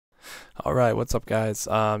All right, what's up, guys?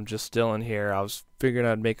 Just Dylan here. I was figuring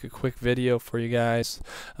I'd make a quick video for you guys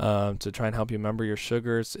to try and help you remember your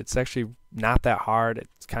sugars. It's actually not that hard. It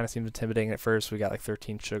kind of seems intimidating at first. We got like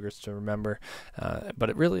 13 sugars to remember, but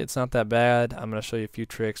it's not that bad. I'm going to show you a few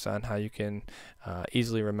tricks on how you can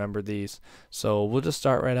easily remember these. So we'll just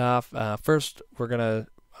start right off. First, we're going to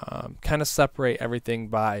kind of separate everything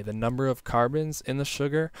by the number of carbons in the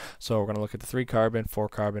sugar. So we're going to look at the 3 carbon, 4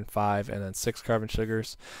 carbon, 5, and then 6 carbon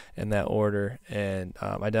sugars in that order, and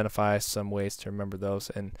identify some ways to remember those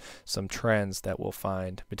and some trends that we'll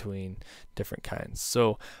find between different kinds.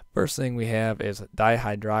 So first thing we have is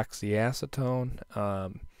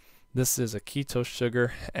dihydroxyacetone. This is a ketose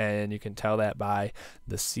sugar, and you can tell that by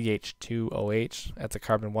the CH2OH at the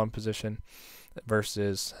carbon 1 position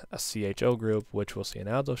versus a CHO group, which we'll see in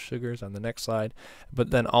aldose sugars on the next slide. But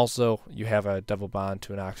then also you have a double bond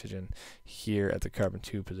to an oxygen here at the carbon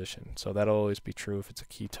 2 position. So that'll always be true if it's a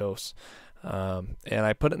ketose. And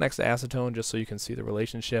I put it next to acetone just so you can see the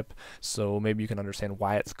relationship, so maybe you can understand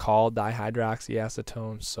why it's called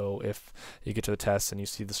dihydroxyacetone. So if you get to the test and you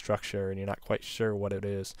see the structure and you're not quite sure what it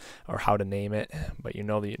is or how to name it, but you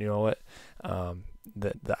know that you know it,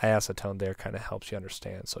 the acetone there kind of helps you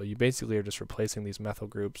understand. So you basically are just replacing these methyl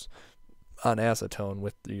groups on acetone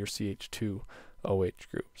with your CH2OH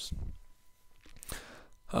groups.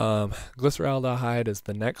 Glyceraldehyde is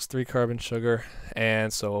the next 3 carbon sugar,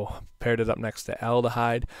 and so paired it up next to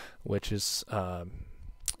aldehyde, which is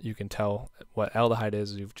you can tell what aldehyde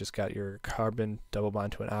is. You've just got your carbon double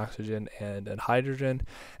bond to an oxygen and a hydrogen,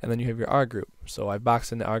 and then you have your R group. So I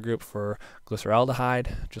boxed in the R group for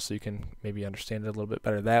glyceraldehyde just so you can maybe understand it a little bit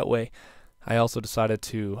better that way. I also decided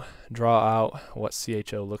to draw out what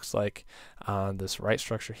CHO looks like on this right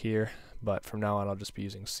structure here, but from now on I'll just be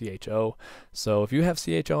using CHO. So if you have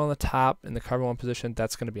CHO on the top in the carbon 1 position,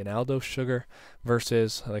 that's going to be an aldose sugar,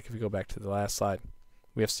 versus, like if you go back to the last slide,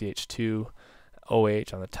 we have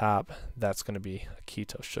CH2OH on the top, that's going to be a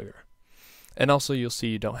ketose sugar. And also you'll see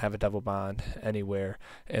you don't have a double bond anywhere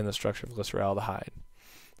in the structure of glyceraldehyde.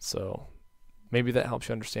 So maybe that helps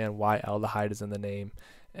you understand why aldehyde is in the name,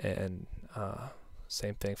 and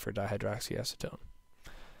same thing for dihydroxyacetone.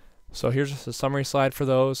 So here's just a summary slide for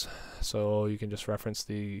those. So you can just reference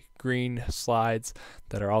the green slides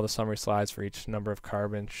that are all the summary slides for each number of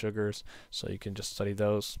carbon sugars, so you can just study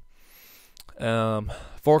those.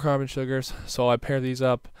 4 carbon sugars, so I pair these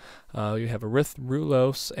up. You have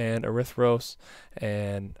erythrulose and erythrose,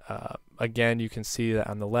 and again you can see that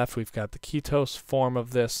on the left we've got the ketose form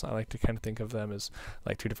of this. I like to kind of think of them as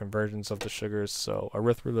like 2 different versions of the sugars. So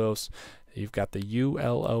erythrulose, you've got the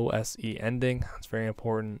ULOSE ending. It's very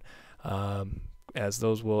important, as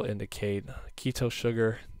those will indicate ketose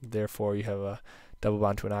sugar. Therefore you have a double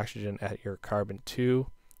bond to an oxygen at your carbon 2,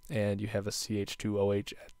 and you have a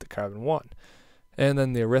CH2OH at the carbon 1. And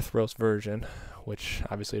then the erythrose version, which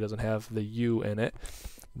obviously doesn't have the U in it,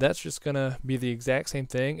 that's just going to be the exact same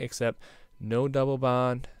thing except no double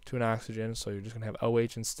bond to an oxygen, so you're just going to have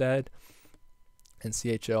OH instead, and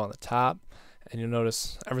CHO on the top. And you'll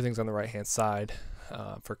notice everything's on the right hand side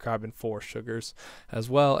for carbon 4 sugars, as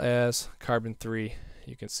well as carbon 3.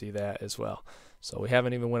 You can see that as well. So we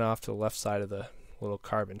haven't even went off to the left side of the little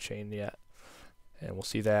carbon chain yet. And we'll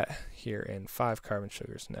see that here in 5 carbon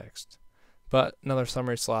sugars next. But another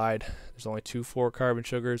summary slide, there's only 2 4 carbon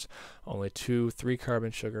sugars, only 2 3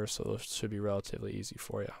 carbon sugars, so those should be relatively easy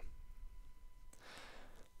for you.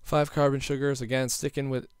 5 carbon sugars, again sticking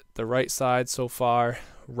with the right side so far,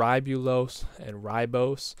 ribulose and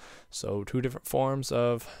ribose. So 2 different forms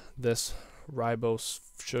of this ribose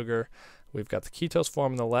sugar. We've got the ketose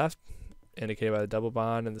form on the left, indicated by the double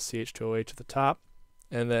bond and the CH2OH at the top,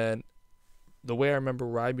 and then the way I remember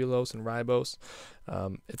ribulose and ribose,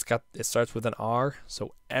 it starts with an R,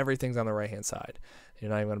 so everything's on the right hand side.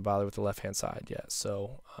 You're not even going to bother with the left hand side yet.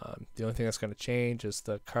 So the only thing that's going to change is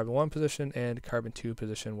the carbon 1 position and carbon 2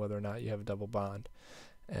 position, whether or not you have a double bond.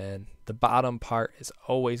 And the bottom part is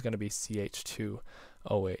always going to be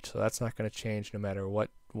CH2OH, so that's not going to change no matter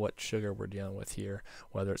what sugar we're dealing with here,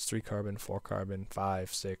 whether it's 3 carbon, 4 carbon,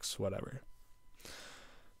 5, 6, whatever.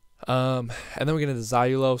 And then we get into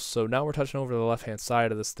xylulose. So now we're touching over the left hand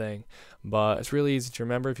side of this thing, but it's really easy to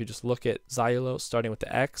remember if you just look at xylulose starting with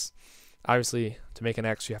the X. Obviously to make an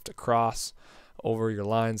X you have to cross over your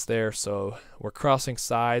lines there, so we're crossing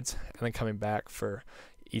sides and then coming back for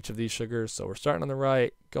each of these sugars. So we're starting on the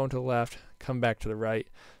right, going to the left, come back to the right,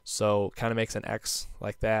 so kind of makes an X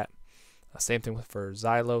like that. Same thing for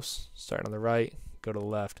xylose, starting on the right, go to the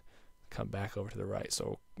left, come back over to the right,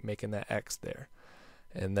 so making that X there.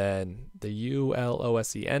 And then the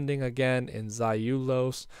ULOSE ending again in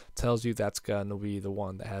xylulose tells you that's going to be the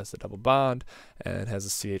one that has the double bond and has a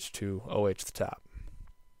CH2OH at the top.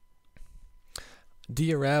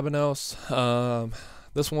 Diarabinose,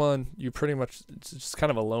 this one you pretty much, it's just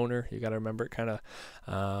kind of a loner. You got to remember it kind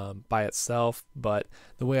of by itself, but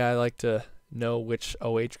the way I like to know which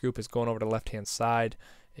OH group is going over to the left-hand side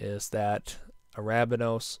is that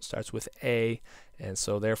arabinose starts with A, and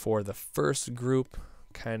so therefore the first group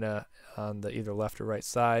kind of on the either left or right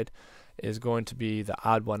side is going to be the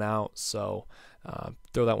odd one out, so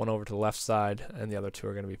throw that one over to the left side, and the other two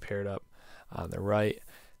are going to be paired up on the right.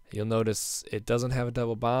 You'll notice it doesn't have a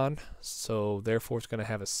double bond, so therefore it's going to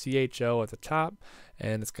have a CHO at the top,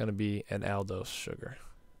 and it's going to be an aldose sugar.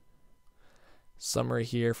 Summary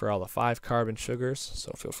here for all the 5-carbon sugars,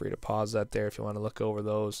 so feel free to pause that there if you want to look over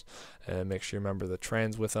those and make sure you remember the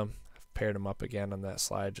trends with them. I've paired them up again on that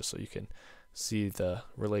slide just so you can see the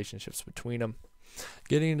relationships between them.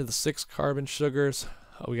 Getting into the 6-carbon sugars,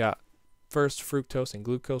 we got first fructose and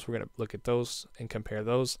glucose. We're going to look at those and compare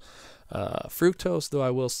those. Fructose, though, I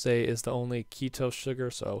will say is the only ketose sugar,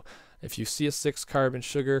 so if you see a 6-carbon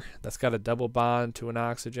sugar that's got a double bond to an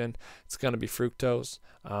oxygen, it's going to be fructose.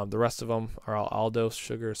 The rest of them are all aldose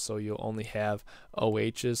sugars, so you'll only have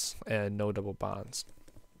OHs and no double bonds.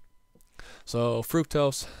 So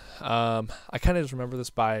fructose, I kind of just remember this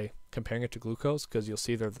by comparing it to glucose because you'll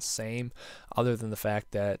see they're the same, other than the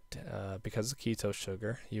fact that because it's a ketose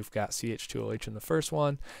sugar, you've got CH2OH in the first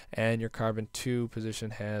one, and your carbon 2 position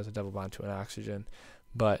has a double bond to an oxygen.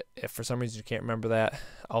 But if for some reason you can't remember that,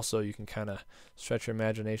 also you can kind of stretch your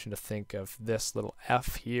imagination to think of this little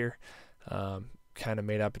F here, kind of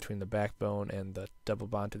made up between the backbone and the double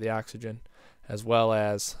bond to the oxygen, as well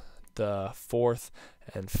as the 4th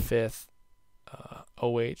and 5th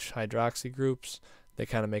OH hydroxy groups. They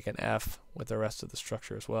kind of make an F with the rest of the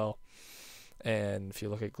structure as well. And if you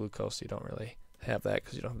look at glucose, you don't really have that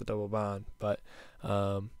because you don't have the double bond. But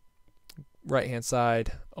right hand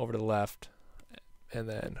side over to the left, and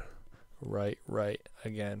then right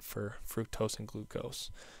again for fructose and glucose.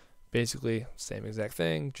 Basically same exact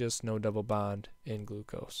thing, just no double bond in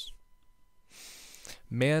glucose.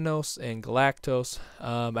 Mannose and galactose,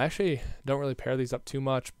 I actually don't really pair these up too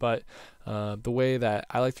much, but the way that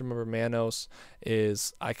I like to remember mannose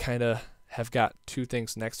is I kind of have got two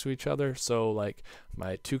things next to each other. So like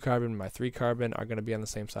my 2-carbon and my 3-carbon are going to be on the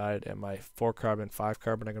same side, and my 4-carbon,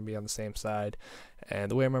 5-carbon are going to be on the same side. And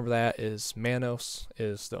the way I remember that is mannose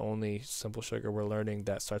is the only simple sugar we're learning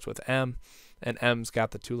that starts with M, and M's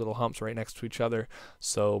got the 2 little humps right next to each other.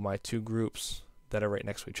 So my 2 groups that are right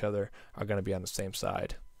next to each other are going to be on the same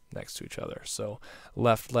side next to each other. So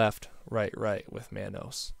left, right with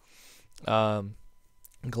mannose.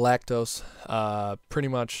 Galactose, pretty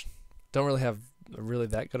much don't really have really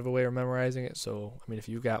that good of a way of memorizing it. So, I mean, if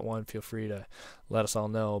you got one, feel free to let us all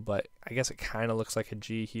know. But I guess it kind of looks like a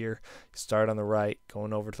G here. You start on the right,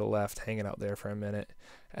 going over to the left, hanging out there for a minute,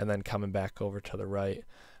 and then coming back over to the right.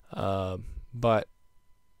 But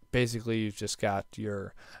basically, you've just got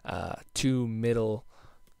your 2 middle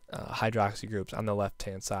hydroxy groups on the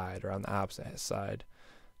left-hand side or on the opposite side.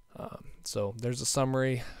 So there's a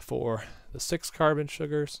summary for the 6-carbon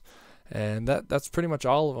sugars, and that's pretty much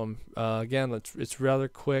all of them. Again, it's rather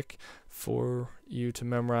quick for you to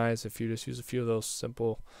memorize if you just use a few of those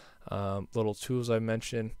simple little tools I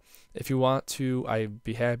mentioned. If you want to, I'd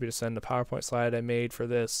be happy to send a PowerPoint slide I made for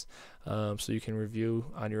this, so you can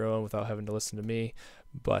review on your own without having to listen to me.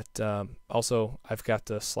 But also, I've got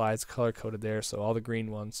the slides color-coded there, so all the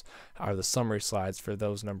green ones are the summary slides for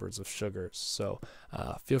those numbers of sugars. So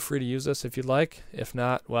feel free to use this if you'd like. If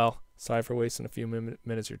not, well, sorry for wasting a few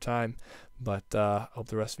minutes of your time, but I hope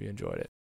the rest of you enjoyed it.